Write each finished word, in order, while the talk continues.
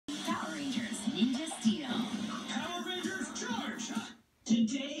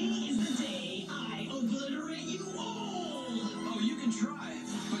Today is the day I obliterate you all! Oh, you can try,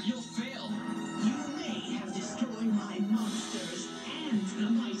 but you'll fail. You may have destroyed my monsters and the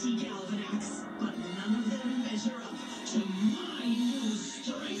mighty Galvanax, but none of them measure up to my new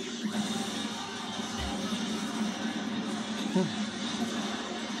strength.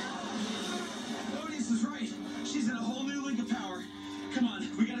 Odious is right. She's in a whole new league of power. Come on,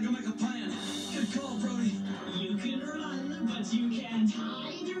 we gotta go make a plan. Good call, Brody. You can run, but you can't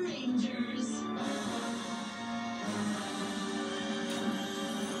hide, Rangers.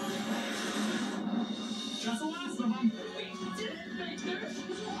 Just the last of them. We did it, Victor!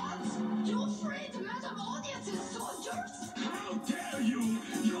 What? You freed Metamodius' soldiers? How dare you?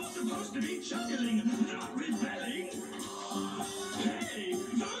 You're supposed to be chuckling, not rebelling. Hey,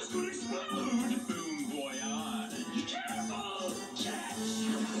 those could explode. Boom voyage. Careful! Catch!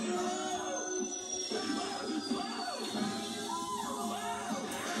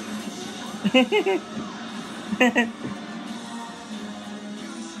 I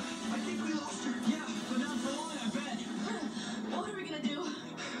think we lost her. Yeah, but not for long, I bet. What are we gonna do?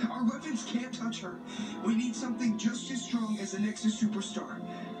 Our weapons can't touch her. We need something just as strong as the Nexus Superstar.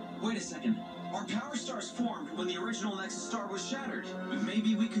 Wait a second. Our power stars formed when the original Nexus star was shattered.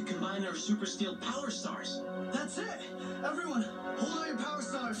 Maybe we could combine our super steel power stars. That's it! Everyone, hold on your power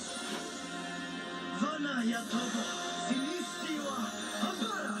stars! Vana Yatobo, Sinistiwa,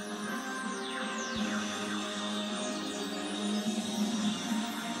 Habara!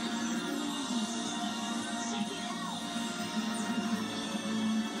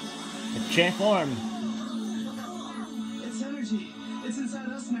 Transform. It's energy. It's inside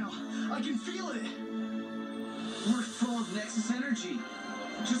us now. I can feel it. We're full of Nexus energy.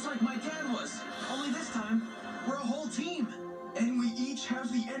 Just like my dad was. Only this time, we're a whole team. And we each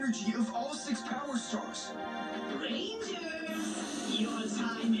have the energy of all 6 power stars. Rangers, your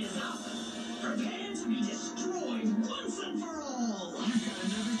time is up. Prepare to be destroyed once and for all. You've got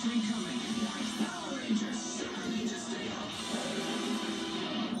another thing coming. Power Rangers, Super Ninja Steel.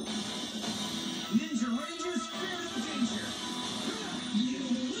 Ninja Rangers, fear no danger. You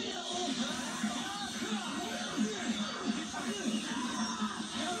will.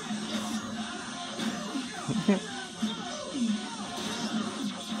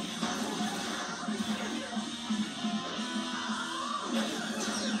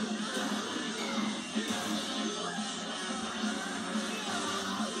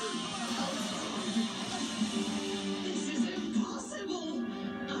 This is impossible.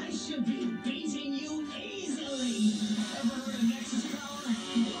 I should be beating you easily. Ever heard of Nexus power?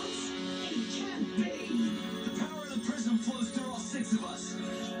 What? It can't be. The power of the prism flows through all 6 of us.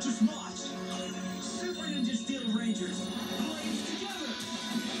 Just watch. Super Ninja Steel Rangers. Blaze together.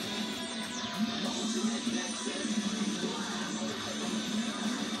 Ultimate Nexus Blast.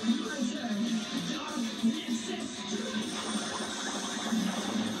 My turn. Dark Nexus Strike.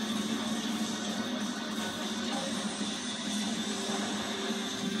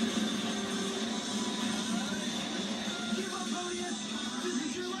 Give up, Odious. This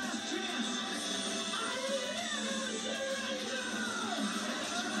is your last chance.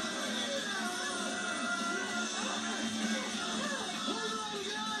 Hold on,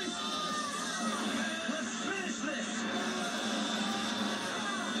 guys. Let's finish this.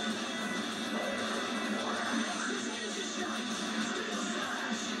 Nexus Ninja Strike. Steel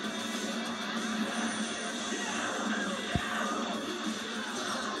Slash.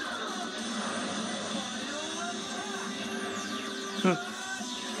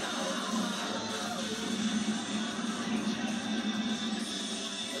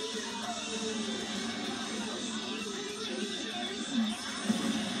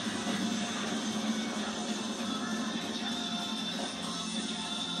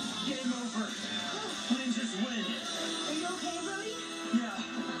 Game over. Ninjas win. Are you okay, buddy? Yeah,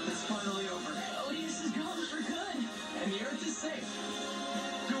 it's finally over. Odious is gone for good. And the Earth is safe.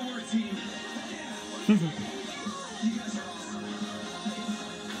 Good work, team. You guys are awesome.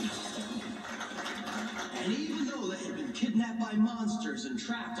 And even though they had been kidnapped by monsters and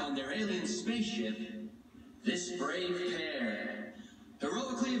trapped on their alien spaceship, this brave pair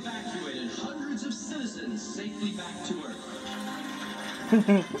heroically evacuated hundreds of citizens safely back to Earth. So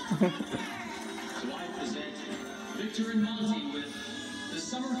I present Victor and Monty with the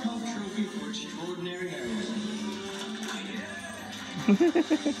Summer Cove Trophy for Extraordinary Heroism. My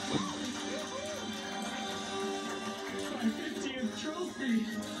 50th trophy.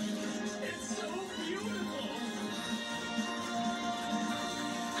 It's so beautiful.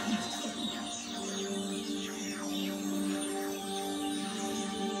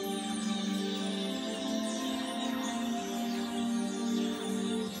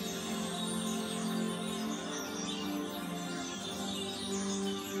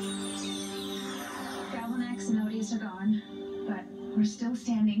 we're still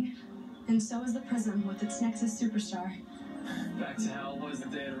standing. And so is the Prism with its Nexus Superstar. Back to how it was the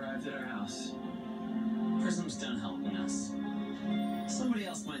day it arrived at our house. Prism's done helping us. Somebody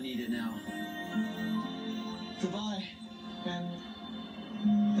else might need it now. Goodbye, and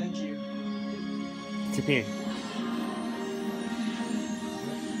thank you. Disappeared.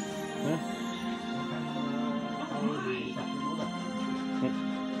 Huh?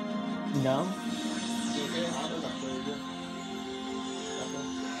 No?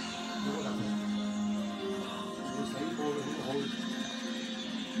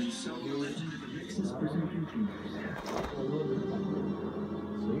 So the legend of the Nexus Prism continues. We're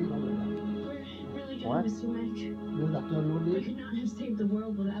really What? gonna miss you, Mike. We could not have saved the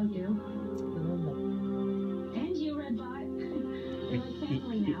world without you. And you, Redbot. We're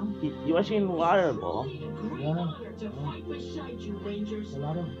family now. You watching Waterball? Great honor to fight beside you, Rangers.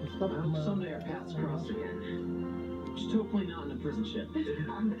 Someday our paths cross again. Just hopefully not in a prison ship.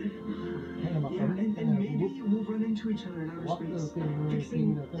 And maybe we'll run into each other in outer space,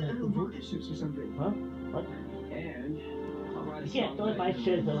 fixing rocket ships or something. Huh? What? And I'll write a You can't song throw about my you.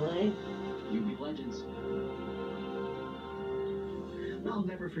 shit away. You be legends. I'll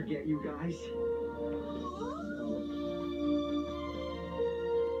never forget you guys.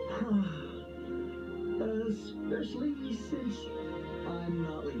 Especially since I'm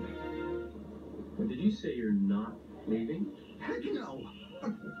not leaving. Did you say you're not leaving? Heck no!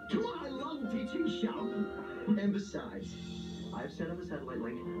 Come on, I love teaching shout. And besides, I've set up a satellite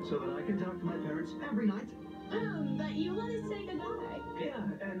link so that I can talk to my parents every night. But you let us say goodbye. Yeah,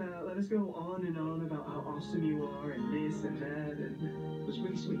 and let us go on and on about how awesome you are and this and that, and it was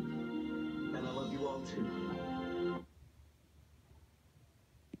really sweet. And I love you all too.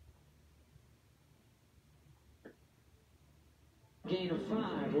 Gain of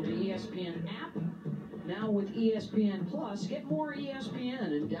 5 with the ESPN app. Now with ESPN Plus, get more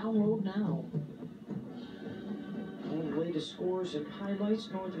ESPN and download now. On the latest scores and highlights,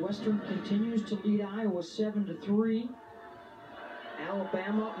 Northwestern continues to lead Iowa 7-3.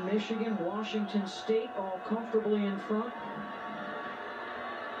 Alabama, Michigan, Washington State all comfortably in front.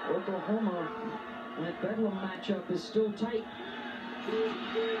 Oklahoma, that Bedlam matchup is still tight.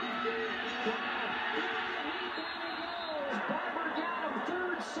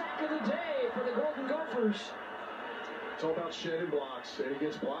 Third sack of the day for the Golden Gophers. It's all about shedding blocks, and he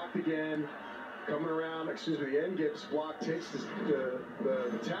gets blocked again. Coming around, the end gets blocked, takes the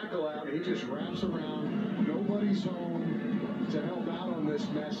tackle out, and he just wraps around. Nobody's home to help out on this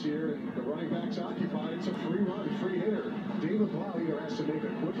mess here, and the running back's occupied. It's a free run, free hitter. David Blau either has to make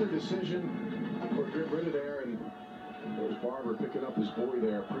a quicker decision or get rid of there, and there's Barber picking up his boy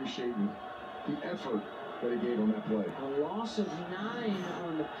there, appreciating the effort that he gave on that play. A loss of 9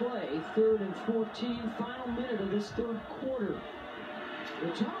 on the play, 3rd and 14, final minute of this third quarter. The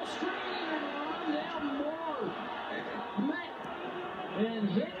top string and run down Moore. Met and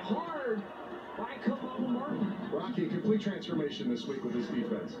hit hard by Kamal Martin. Rocky, complete transformation this week with his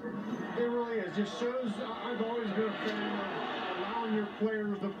defense. It really is. Just shows I've always been a fan of allowing your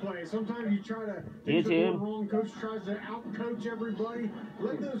players to play. Sometimes you try to do the wrong. Coach tries to out-coach everybody.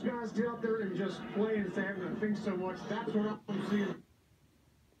 Let those guys get out there and just play instead of having to think so much. That's what I'm seeing.